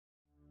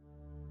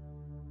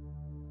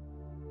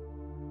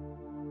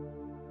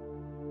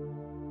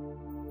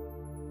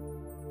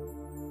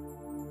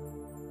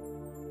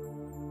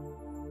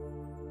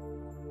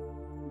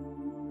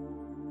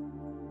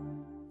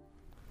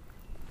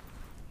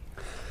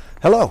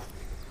Hello,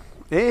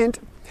 and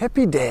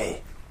happy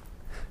day.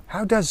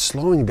 How does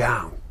slowing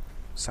down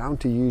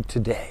sound to you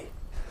today?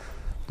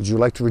 Would you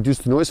like to reduce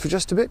the noise for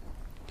just a bit?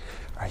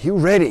 Are you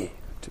ready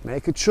to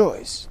make a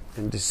choice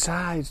and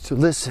decide to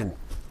listen?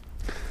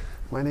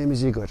 My name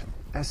is Igor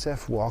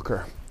S.F.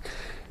 Walker.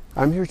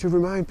 I'm here to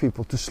remind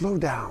people to slow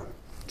down,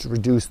 to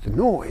reduce the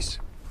noise,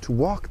 to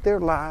walk their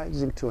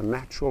lives into a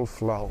natural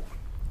flow.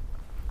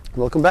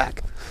 Welcome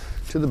back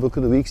to the Book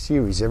of the Week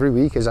series. Every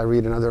week as I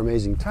read another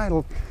amazing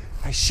title,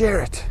 I share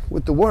it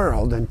with the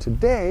world, and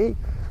today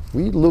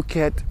we look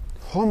at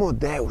Homo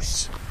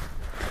Deus,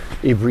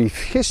 A Brief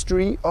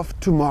History of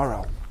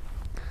Tomorrow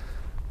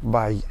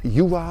by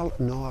Yuval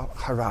Noah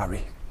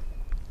Harari.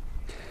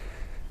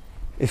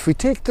 If we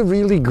take the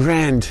really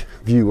grand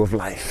view of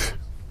life,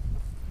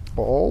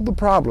 all the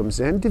problems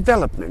and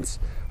developments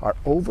are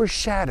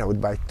overshadowed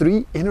by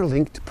three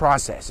interlinked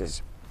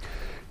processes.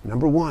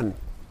 Number one,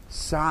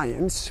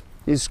 science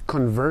is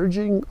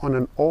converging on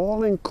an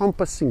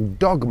all-encompassing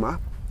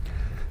dogma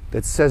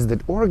that says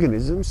that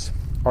organisms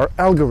are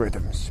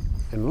algorithms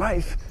and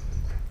life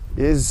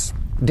is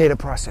data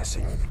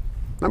processing.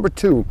 Number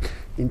two,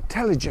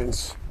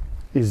 intelligence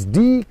is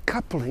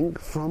decoupling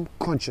from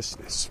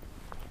consciousness.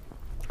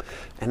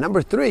 And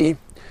number three,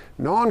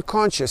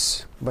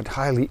 non-conscious but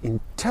highly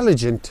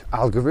intelligent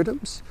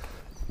algorithms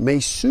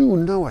may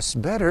soon know us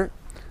better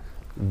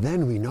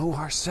than we know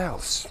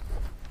ourselves.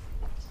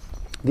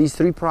 These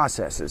three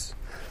processes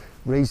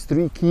raise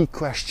three key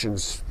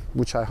questions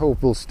which I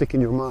hope will stick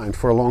in your mind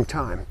for a long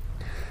time.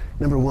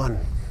 Number one,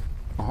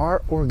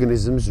 are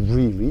organisms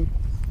really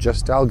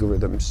just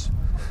algorithms?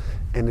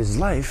 And is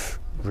life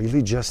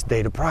really just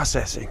data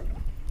processing?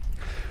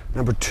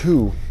 Number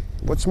two,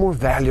 what's more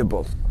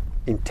valuable,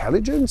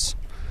 intelligence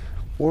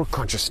or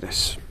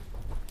consciousness?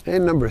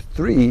 And number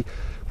three,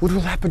 what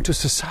will happen to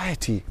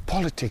society,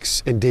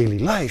 politics, and daily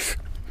life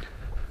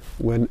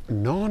when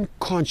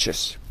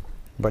non-conscious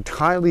but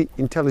highly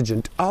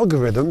intelligent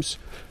algorithms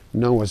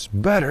know us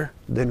better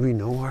than we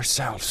know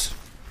ourselves?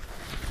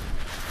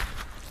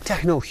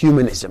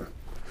 Techno-humanism,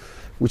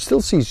 which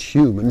still sees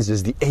humans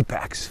as the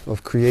apex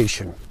of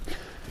creation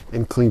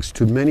and clings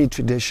to many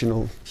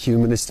traditional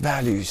humanist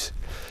values,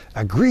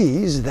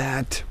 agrees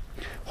that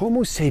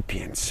Homo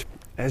sapiens,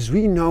 as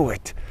we know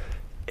it,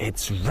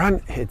 it's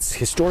run its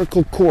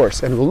historical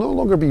course and will no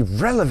longer be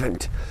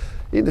relevant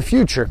in the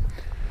future,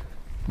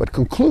 but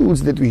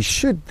concludes that we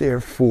should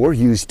therefore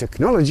use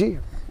technology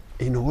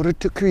in order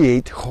to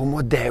create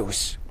Homo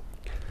Deus,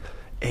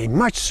 a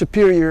much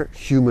superior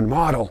human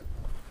model.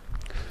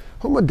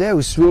 Homo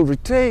Deus will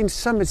retain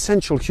some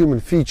essential human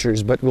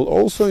features, but will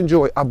also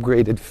enjoy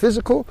upgraded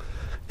physical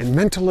and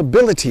mental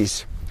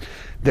abilities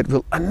that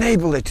will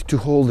enable it to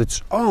hold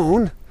its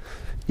own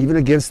even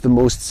against the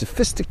most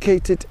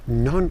sophisticated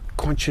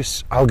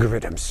non-conscious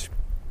algorithms.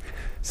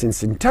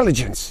 Since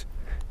intelligence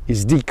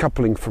is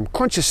decoupling from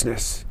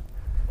consciousness,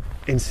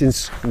 and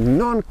since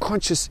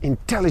non-conscious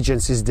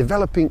intelligence is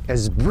developing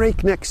as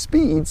breakneck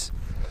speeds,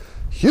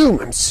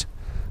 humans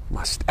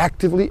must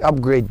actively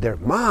upgrade their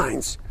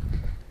minds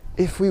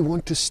if we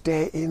want to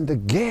stay in the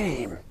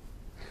game.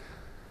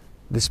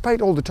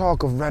 Despite all the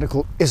talk of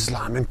radical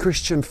Islam and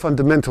Christian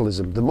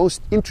fundamentalism, the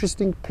most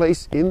interesting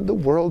place in the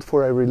world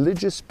for a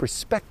religious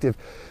perspective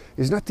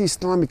is not the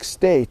Islamic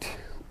State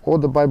or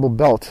the Bible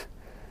Belt,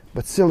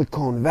 but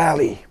Silicon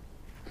Valley.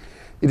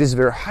 It is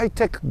where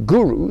high-tech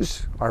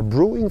gurus are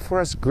brewing for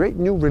us great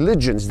new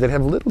religions that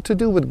have little to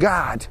do with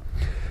God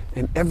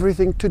and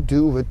everything to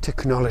do with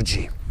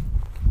technology.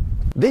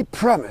 They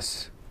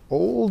promise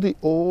all the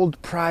old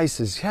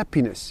prizes,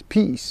 happiness,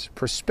 peace,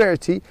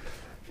 prosperity,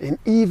 and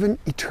even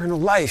eternal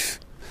life.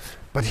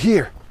 But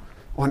here,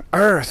 on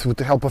earth, with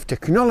the help of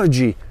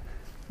technology,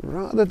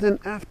 rather than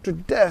after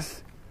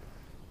death,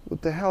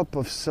 with the help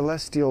of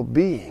celestial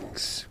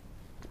beings.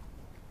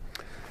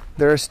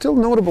 There are still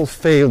notable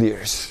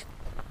failures.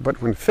 But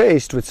when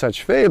faced with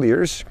such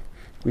failures,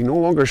 we no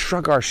longer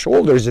shrug our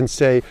shoulders and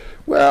say,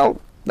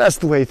 well, that's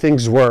the way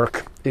things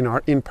work in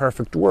our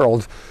imperfect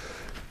world,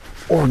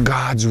 or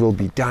God's will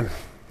be done.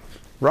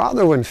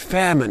 Rather, when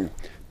famine,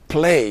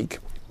 plague,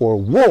 or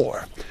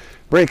war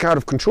break out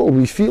of control,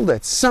 we feel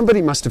that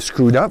somebody must have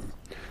screwed up.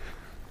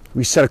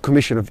 We set a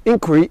commission of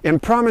inquiry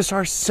and promise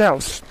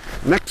ourselves,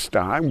 next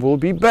time will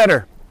be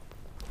better.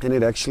 And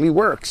it actually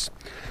works.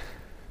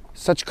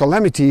 Such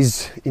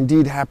calamities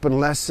indeed happen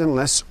less and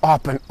less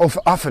often.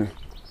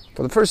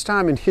 For the first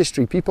time in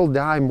history, people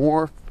die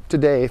more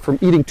today from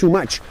eating too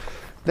much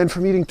than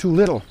from eating too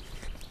little.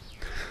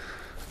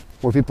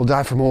 More people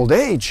die from old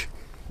age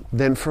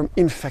than from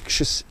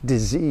infectious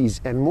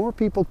disease. And more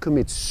people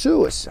commit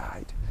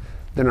suicide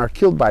than are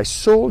killed by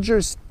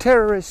soldiers,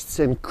 terrorists,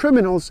 and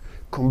criminals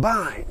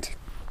combined.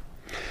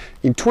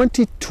 In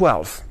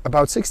 2012,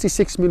 about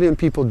 66 million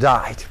people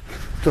died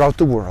throughout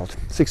the world.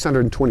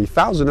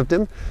 620,000 of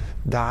them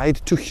died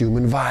to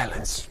human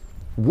violence.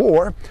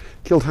 War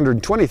killed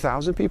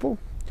 120,000 people.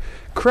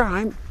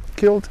 Crime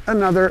killed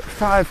another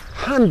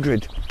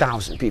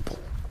 500,000 people.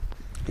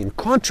 In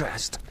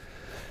contrast,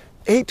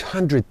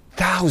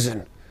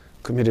 800,000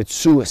 committed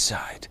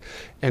suicide,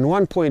 and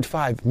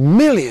 1.5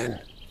 million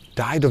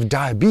died of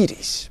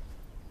diabetes.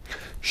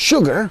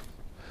 Sugar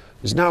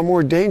is now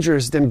more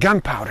dangerous than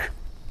gunpowder.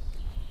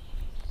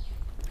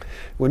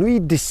 When we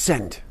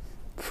descend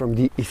from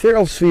the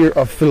ethereal sphere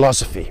of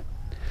philosophy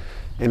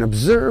and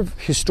observe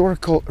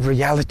historical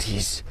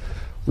realities,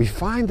 we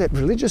find that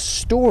religious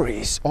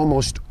stories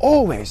almost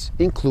always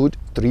include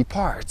three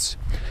parts: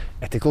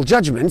 ethical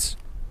judgments,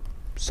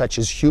 such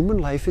as human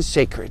life is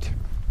sacred;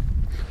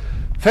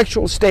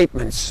 factual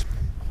statements,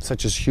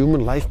 such as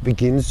human life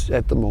begins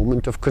at the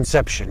moment of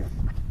conception;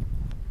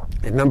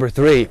 and number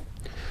three,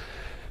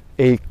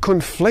 a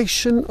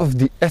conflation of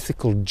the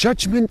ethical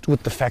judgment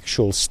with the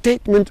factual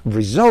statement,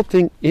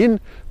 resulting in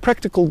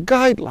practical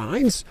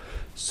guidelines,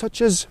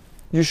 such as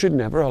you should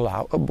never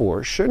allow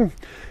abortion,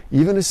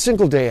 even a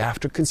single day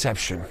after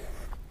conception.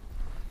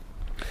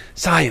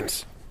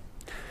 Science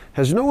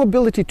has no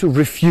ability to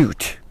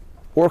refute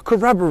or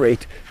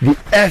corroborate the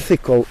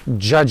ethical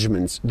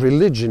judgments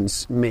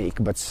religions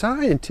make, but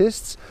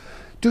scientists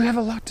do have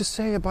a lot to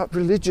say about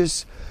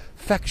religious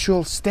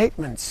factual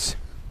statements.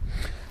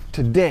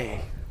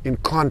 Today, in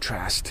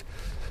contrast,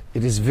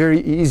 it is very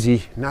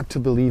easy not to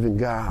believe in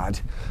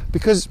God,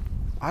 because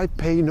I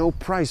pay no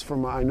price for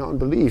my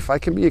non-belief. I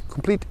can be a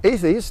complete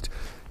atheist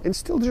and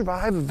still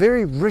derive a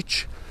very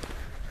rich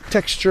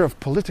texture of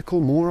political,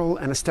 moral,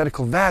 and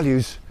aesthetical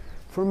values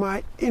for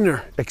my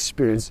inner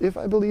experience. If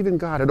I believe in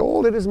God at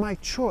all, it is my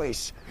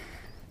choice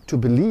to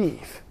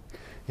believe.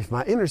 If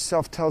my inner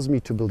self tells me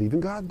to believe in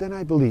God, then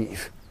I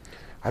believe.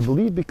 I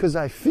believe because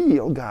I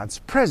feel God's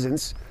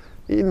presence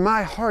in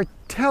my heart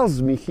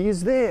tells me He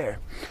is there.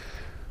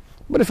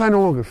 But if I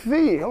no longer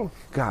feel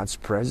God's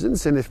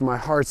presence, and if my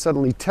heart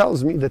suddenly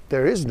tells me that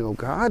there is no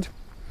God,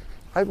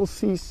 I will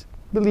cease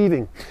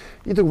believing.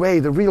 Either way,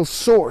 the real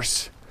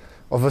source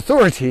of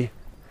authority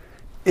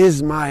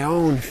is my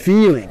own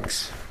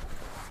feelings.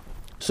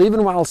 So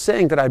even while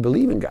saying that I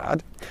believe in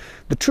God,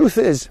 the truth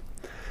is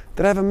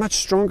that I have a much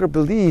stronger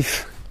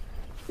belief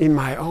in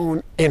my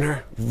own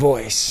inner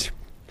voice.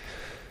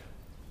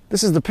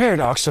 This is the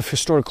paradox of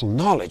historical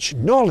knowledge.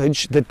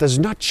 Knowledge that does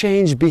not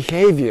change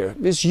behavior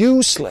is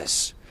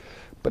useless,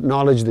 but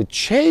knowledge that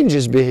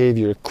changes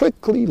behavior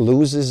quickly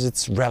loses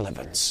its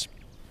relevance.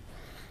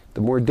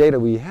 The more data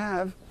we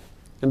have,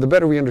 and the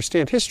better we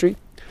understand history,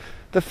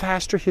 the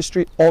faster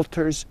history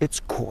alters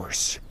its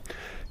course,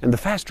 and the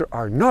faster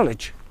our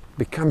knowledge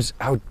becomes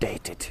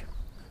outdated.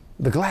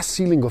 The glass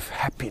ceiling of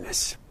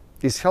happiness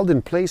is held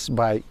in place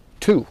by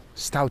two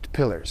stout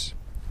pillars,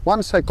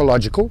 one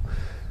psychological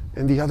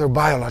and the other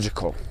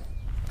biological.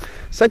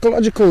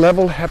 Psychological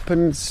level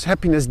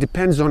happiness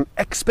depends on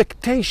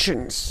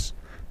expectations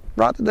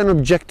rather than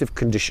objective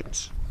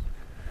conditions.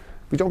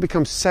 We don't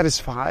become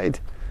satisfied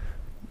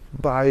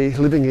by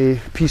living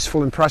a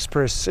peaceful and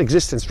prosperous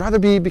existence. Rather,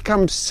 we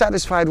become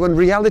satisfied when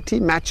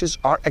reality matches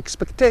our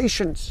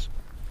expectations.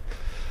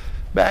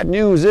 Bad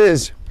news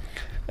is,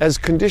 as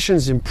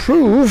conditions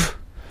improve,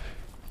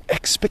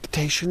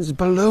 expectations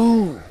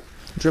balloon.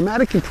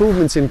 Dramatic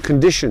improvements in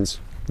conditions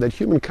that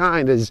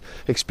humankind has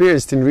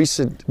experienced in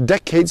recent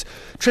decades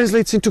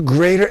translates into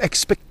greater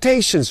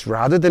expectations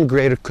rather than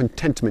greater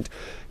contentment.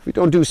 If we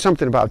don't do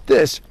something about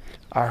this,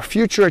 our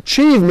future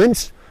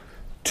achievements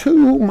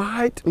too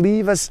might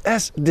leave us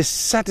as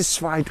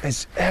dissatisfied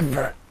as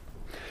ever.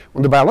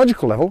 On the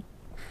biological level,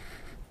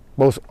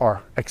 both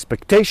our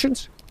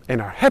expectations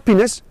and our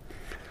happiness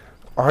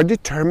are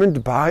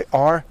determined by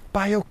our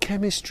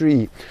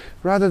biochemistry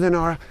rather than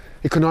our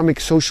economic,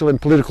 social,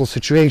 and political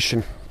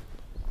situation.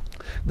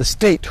 The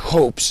state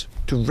hopes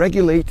to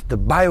regulate the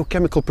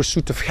biochemical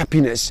pursuit of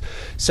happiness,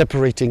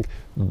 separating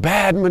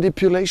bad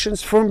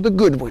manipulations from the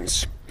good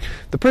ones.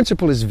 The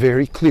principle is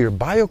very clear.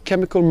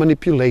 Biochemical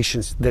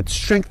manipulations that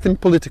strengthen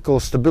political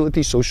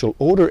stability, social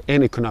order,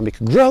 and economic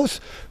growth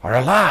are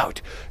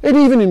allowed and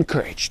even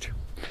encouraged.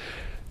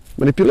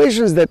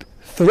 Manipulations that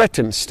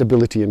threaten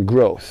stability and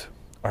growth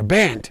are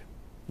banned.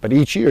 But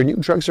each year, new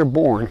drugs are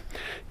born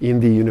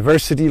in the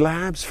university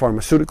labs,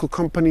 pharmaceutical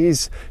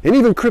companies, and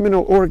even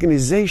criminal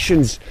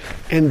organizations.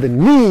 And the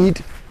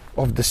need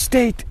of the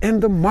state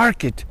and the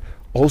market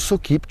also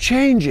keep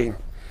changing.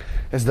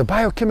 As the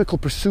biochemical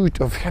pursuit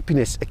of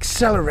happiness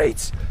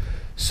accelerates,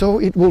 so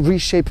it will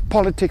reshape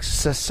politics,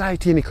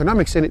 society, and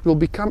economics, and it will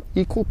become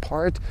equal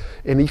part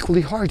and equally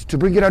hard to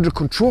bring it under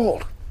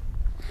control.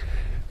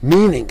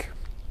 Meaning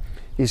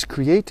is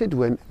created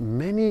when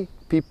many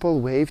people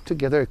wave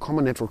together a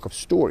common network of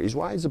stories.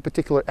 Why is a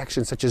particular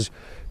action, such as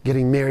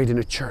getting married in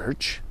a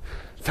church,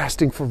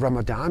 fasting for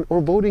Ramadan, or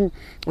voting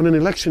on an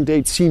election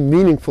date, seem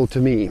meaningful to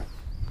me?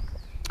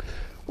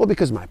 Well,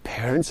 because my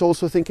parents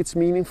also think it's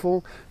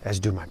meaningful, as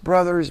do my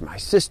brothers, my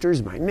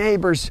sisters, my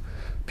neighbors,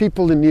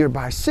 people in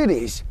nearby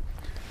cities,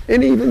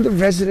 and even the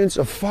residents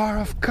of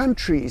far-off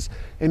countries.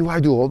 And why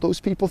do all those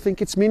people think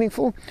it's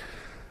meaningful?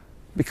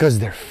 Because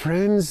their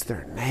friends,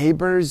 their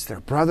neighbors, their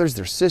brothers,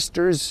 their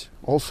sisters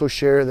also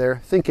share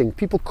their thinking.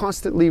 People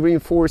constantly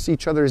reinforce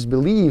each other's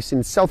beliefs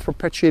in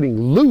self-perpetuating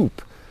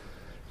loop,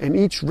 and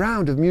each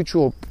round of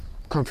mutual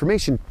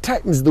confirmation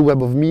tightens the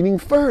web of meaning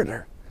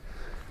further,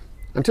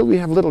 until we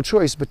have little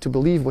choice but to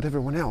believe what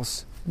everyone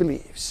else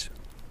believes.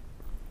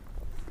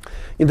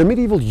 In the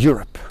medieval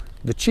Europe,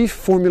 the chief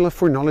formula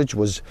for knowledge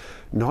was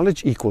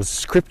knowledge equals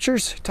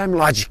scriptures times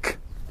logic.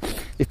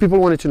 If people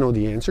wanted to know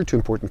the answer to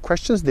important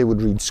questions, they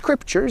would read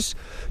scriptures,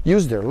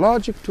 use their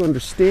logic to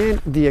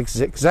understand the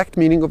exact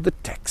meaning of the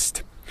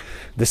text.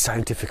 The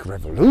scientific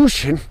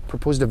revolution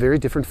proposed a very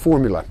different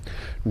formula.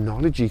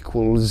 Knowledge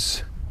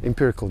equals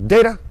empirical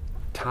data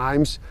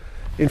times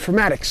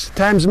informatics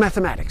times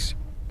mathematics.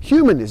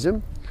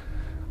 Humanism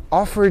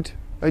offered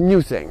a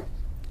new thing.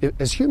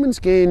 As humans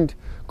gained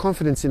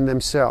confidence in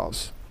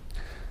themselves,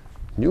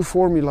 new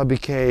formula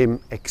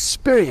became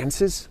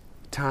experiences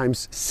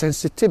times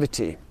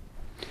sensitivity.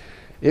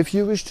 If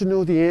you wish to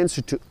know the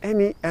answer to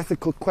any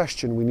ethical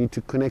question, we need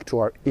to connect to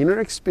our inner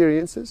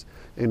experiences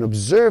and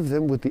observe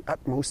them with the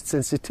utmost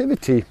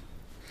sensitivity.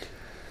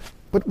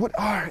 But what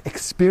are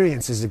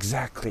experiences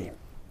exactly?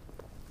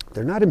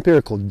 They're not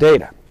empirical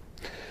data.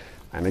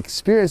 An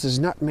experience is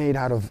not made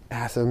out of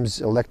atoms,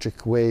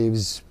 electric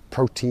waves,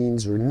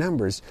 proteins, or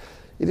numbers.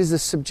 It is a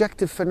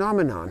subjective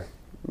phenomenon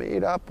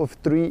made up of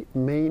three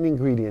main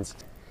ingredients: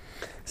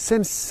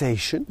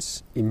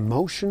 sensations,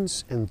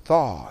 emotions, and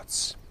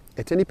thoughts.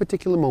 At any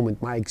particular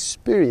moment, my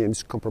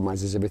experience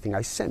compromises everything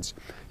I sense: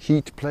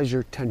 heat,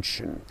 pleasure,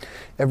 tension.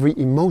 Every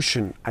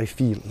emotion I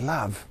feel: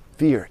 love,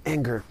 fear,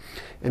 anger,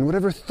 and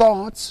whatever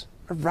thoughts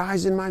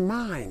arise in my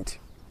mind.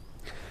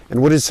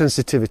 And what is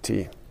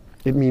sensitivity?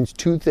 It means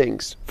two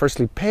things.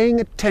 Firstly, paying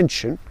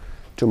attention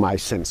to my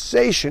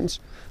sensations,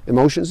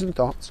 emotions, and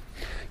thoughts.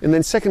 And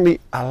then secondly,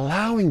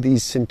 allowing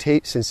these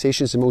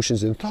sensations,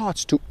 emotions, and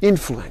thoughts to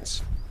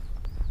influence.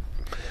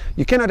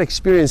 You cannot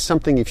experience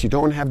something if you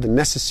don't have the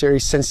necessary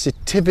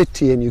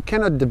sensitivity, and you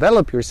cannot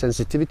develop your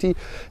sensitivity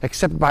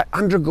except by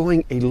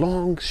undergoing a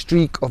long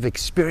streak of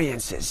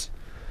experiences.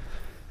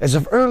 As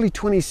of early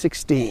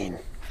 2016,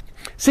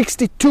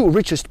 62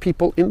 richest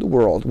people in the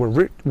world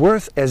were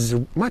worth as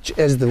much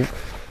as the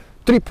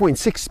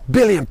 3.6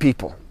 billion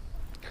people.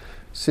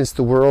 Since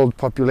the world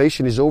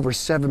population is over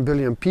 7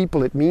 billion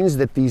people, it means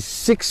that these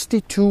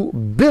 62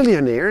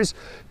 billionaires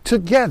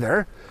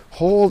together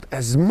hold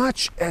as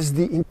much as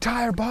the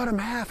entire bottom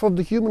half of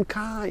the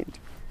humankind.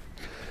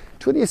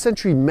 20th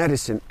century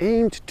medicine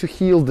aimed to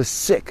heal the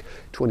sick.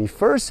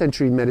 21st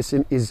century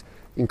medicine is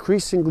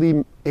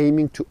increasingly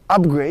aiming to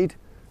upgrade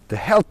the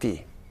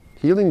healthy.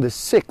 Healing the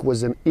sick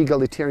was an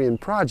egalitarian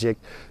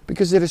project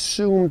because it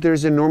assumed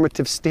there's a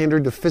normative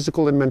standard of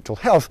physical and mental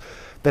health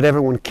that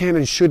everyone can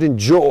and should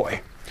enjoy.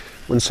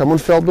 When someone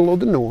fell below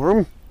the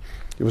norm,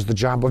 it was the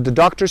job of the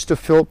doctors to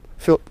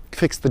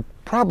fix the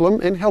problem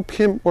and help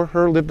him or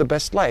her live the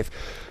best life.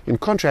 In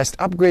contrast,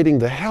 upgrading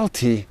the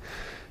healthy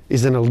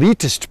is an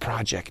elitist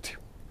project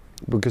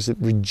because it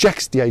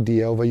rejects the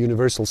idea of a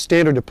universal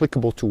standard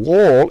applicable to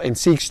all and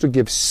seeks to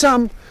give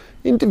some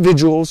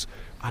individuals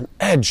an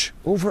edge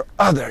over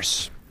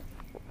others.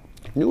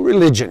 New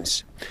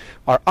religions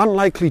are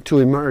unlikely to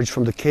emerge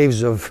from the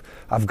caves of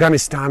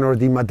Afghanistan or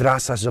the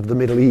madrasas of the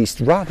Middle East.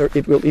 Rather,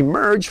 it will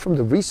emerge from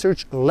the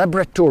research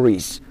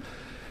laboratories.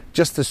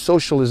 Just as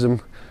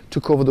socialism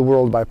took over the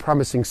world by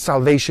promising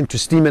salvation to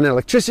steam and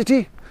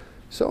electricity,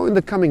 so in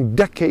the coming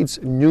decades,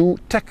 new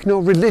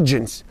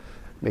techno-religions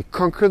may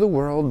conquer the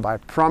world by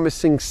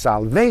promising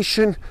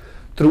salvation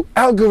through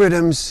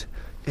algorithms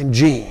and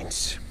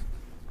genes.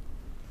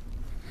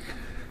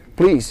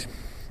 Please,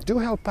 do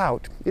help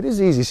out. It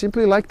is easy.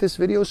 Simply like this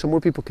video so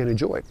more people can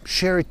enjoy it.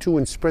 Share it too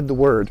and spread the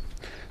word.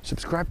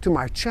 Subscribe to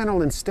my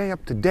channel and stay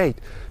up to date.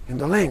 And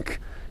the link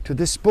to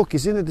this book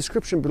is in the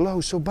description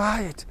below, so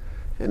buy it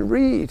and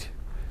read.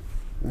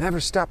 Never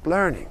stop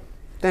learning.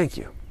 Thank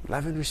you.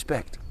 Love and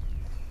respect.